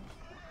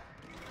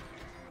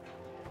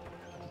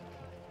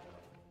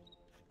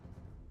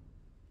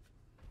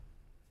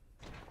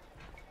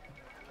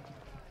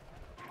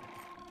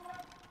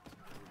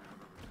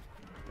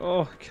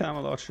 Oh,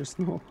 camel archers,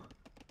 no.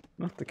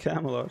 Not the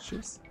camel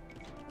archers.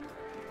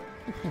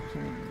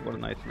 What a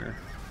nightmare.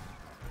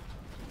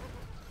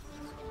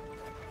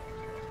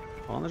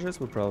 Onagers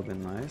would probably be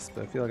nice,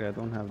 but I feel like I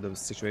don't have the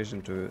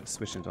situation to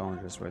switch into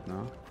onagers right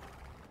now.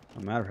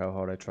 No matter how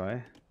hard I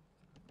try.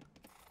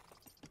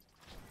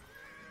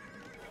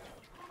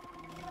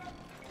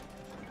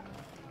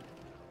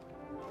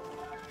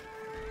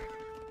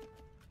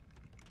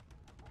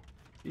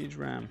 Siege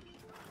ram.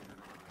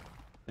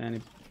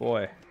 Danny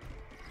boy.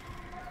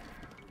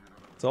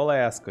 That's all I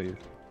ask of you.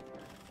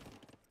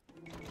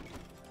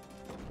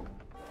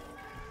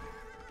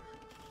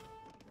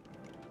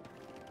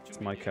 It's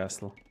my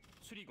castle.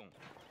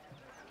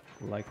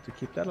 Like to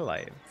keep that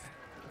alive.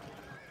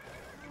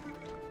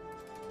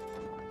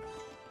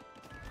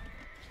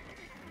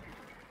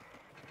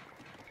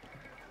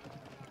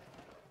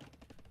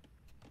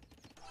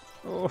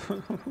 Oh.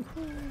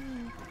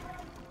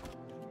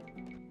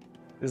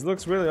 This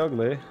looks really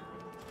ugly.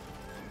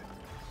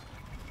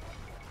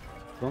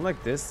 Don't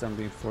like this, I'm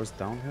being forced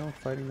downhill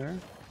fighting there.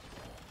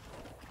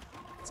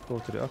 Let's go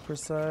to the upper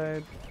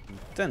side, and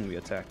then we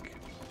attack.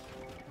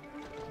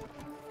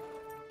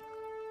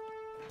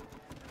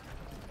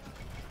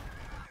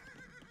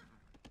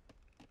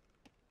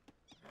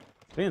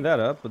 Clean that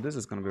up, but this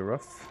is gonna be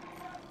rough.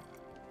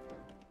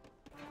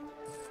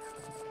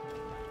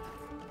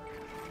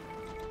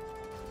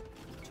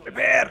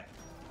 Prepare!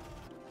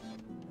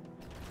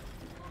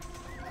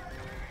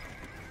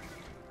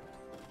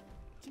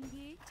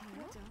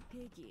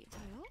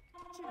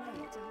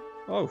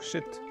 Oh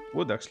shit,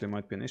 wood actually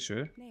might be an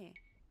issue.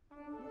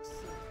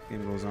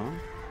 Game goes on.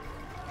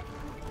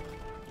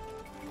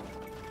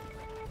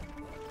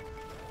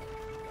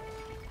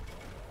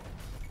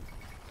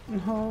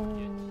 No,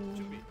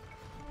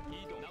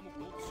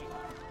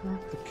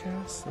 not the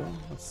castle.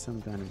 Let's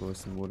send Danny boys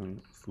some wood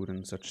and food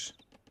and such.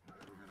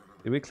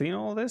 Did we clean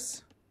all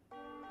this?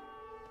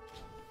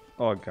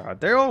 Oh god,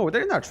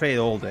 they're not trade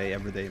all day,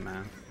 every day,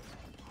 man.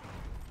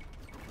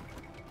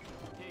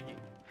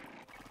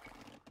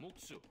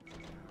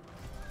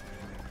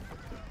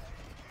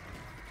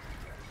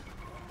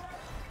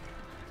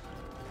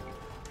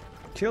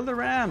 Kill the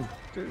ram!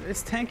 Dude,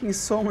 it's tanking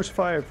so much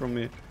fire from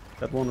me.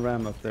 That one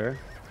ram up there.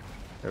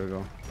 There we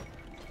go.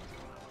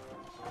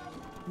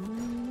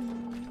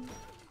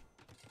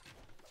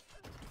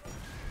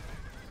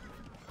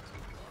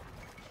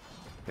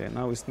 Okay,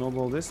 now we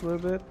snowball this a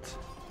little bit.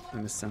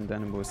 Let me send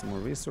Danny boy some more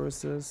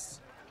resources.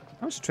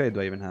 How much trade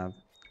do I even have?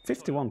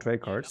 51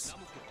 trade cards.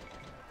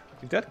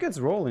 If that gets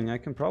rolling, I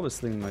can probably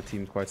sling my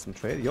team quite some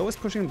trade. Yo is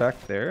pushing back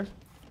there.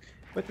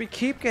 But we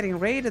keep getting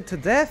raided to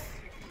death!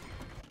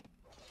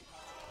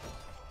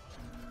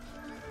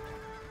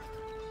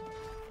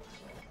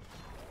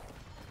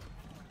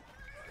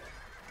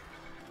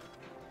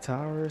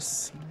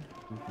 Towers.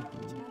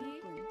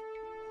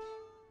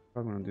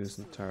 I'm gonna do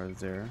some towers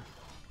there.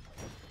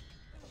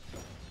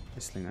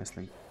 Nice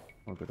sling.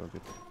 All good, all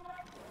good.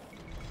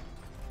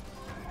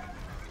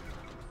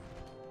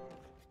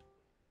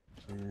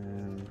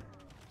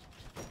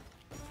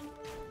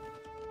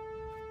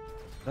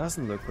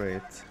 Doesn't look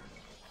great.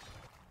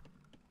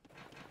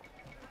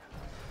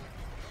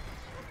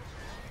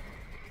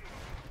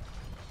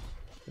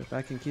 If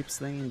I can keep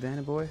slinging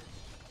Danny boy,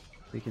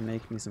 they can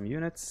make me some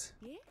units.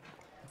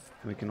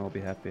 We can all be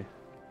happy.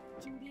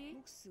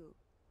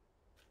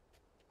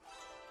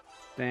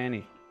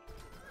 Danny.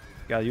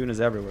 Got units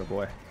everywhere,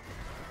 boy.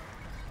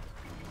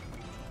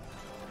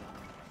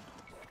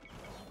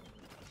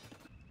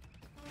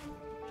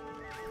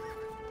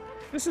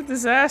 This is a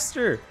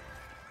disaster!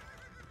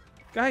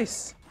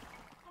 Guys,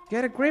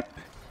 get a grip!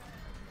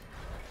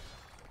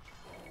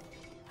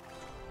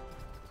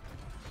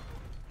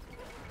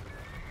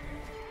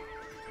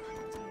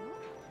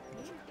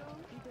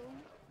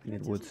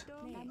 Need wood.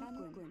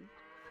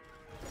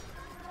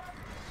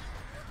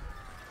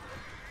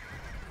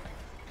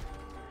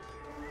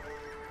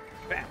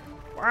 Bam!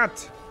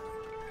 What?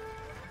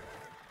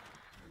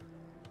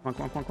 Come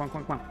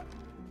on.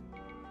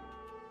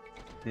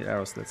 Need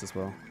arrow slits as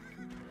well.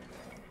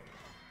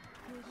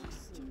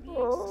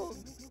 Oh.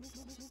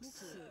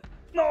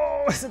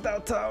 No, it's a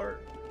doubt tower.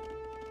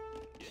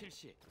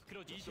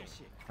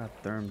 God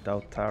damn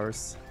doubt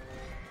towers.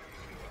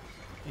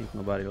 Ain't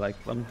nobody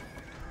like them.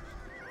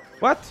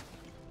 What?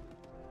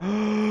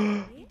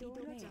 I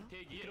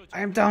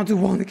am down to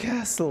one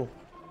castle.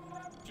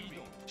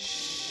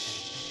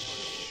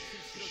 Shh.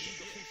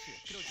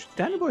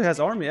 Danny boy has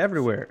army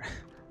everywhere.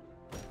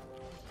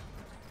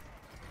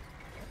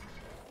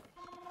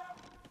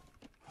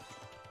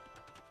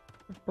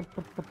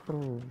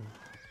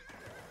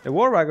 The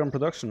war wagon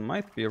production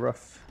might be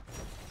rough.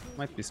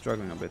 Might be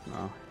struggling a bit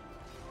now.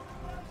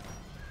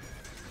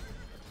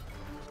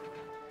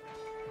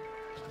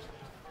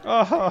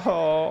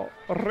 Oh,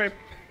 rip.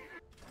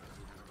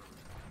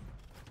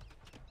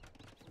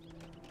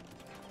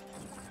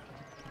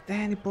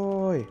 Danny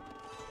boy.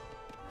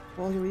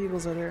 All your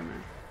eagles are there,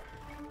 man.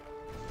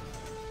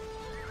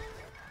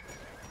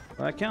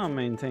 But I cannot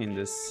maintain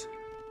this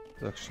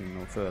production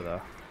no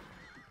further.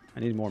 I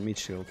need more meat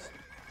shields.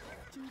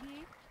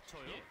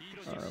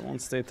 I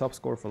won't stay top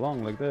score for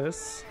long like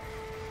this.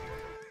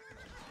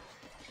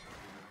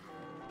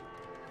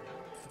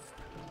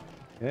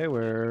 Okay,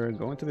 we're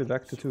going to be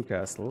back to 2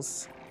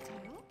 castles.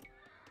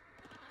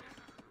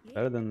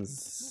 Better than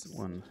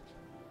one.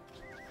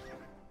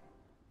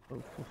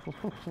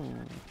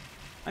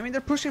 I mean,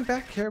 they're pushing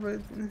back here, but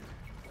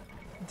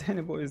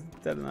Danny boy is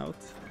dead and out.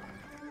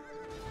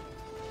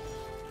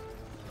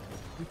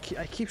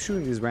 I keep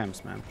shooting these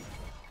rams, man.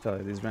 I tell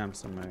you, these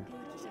rams are my...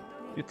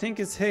 You think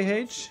it's hey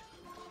H?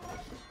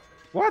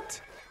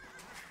 What?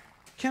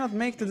 Cannot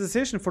make the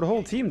decision for the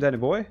whole team, Danny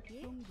boy.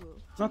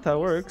 Not how it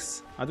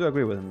works. I do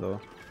agree with him,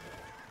 though.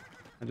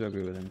 I do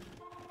agree with him.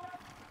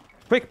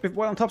 Quick,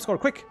 while I'm top score.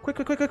 Quick!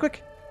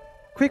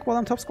 Quick, while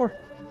I'm top score.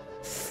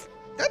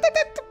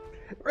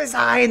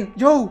 Resign!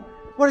 Yo!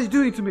 What are you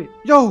doing to me?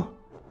 Yo!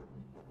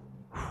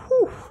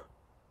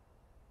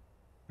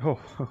 Oh,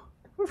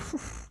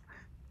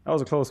 that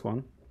was a close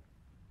one.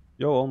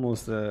 Yo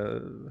almost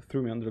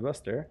threw me under the bus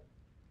there.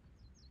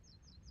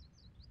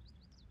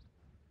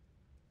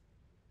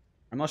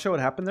 I'm not sure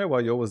what happened there, why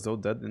Yo was so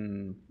dead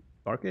in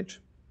Dark Age.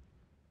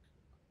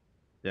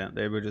 Yeah,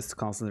 they were just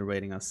constantly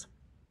raiding us.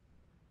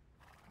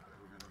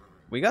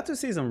 We got to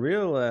see some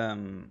real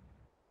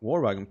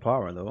War Wagon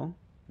power though.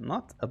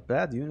 Not a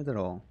bad unit at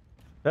all.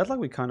 Felt like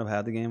we kind of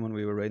had the game when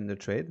we were raiding the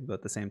trade, but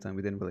at the same time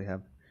we didn't really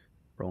have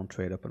our own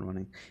trade up and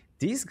running.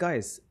 These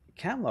guys,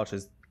 Camelot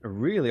is a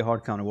really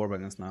hard counter War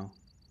Wagons now.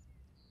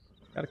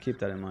 Gotta keep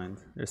that in mind.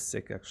 They're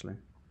sick actually.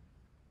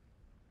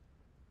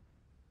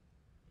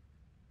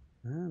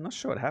 I'm not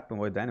sure what happened,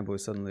 why Danny Boy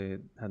suddenly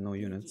had no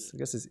units. I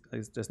guess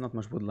there's not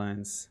much wood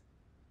lines.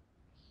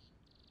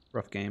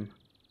 Rough game.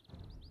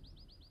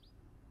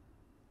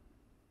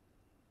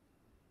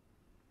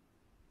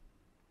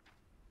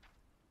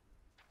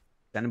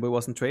 Danny Boy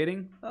wasn't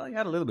trading? Well, he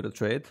had a little bit of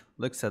trade.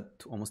 Looks at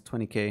almost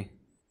 20k.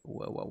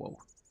 Whoa, whoa, whoa.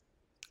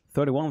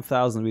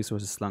 31,000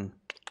 resources slung.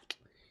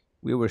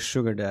 We were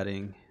sugar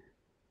daddying.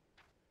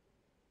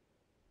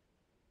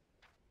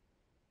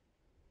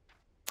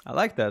 I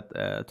like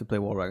that to play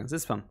War Wagons.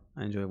 It's fun.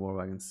 I enjoy War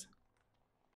Wagons.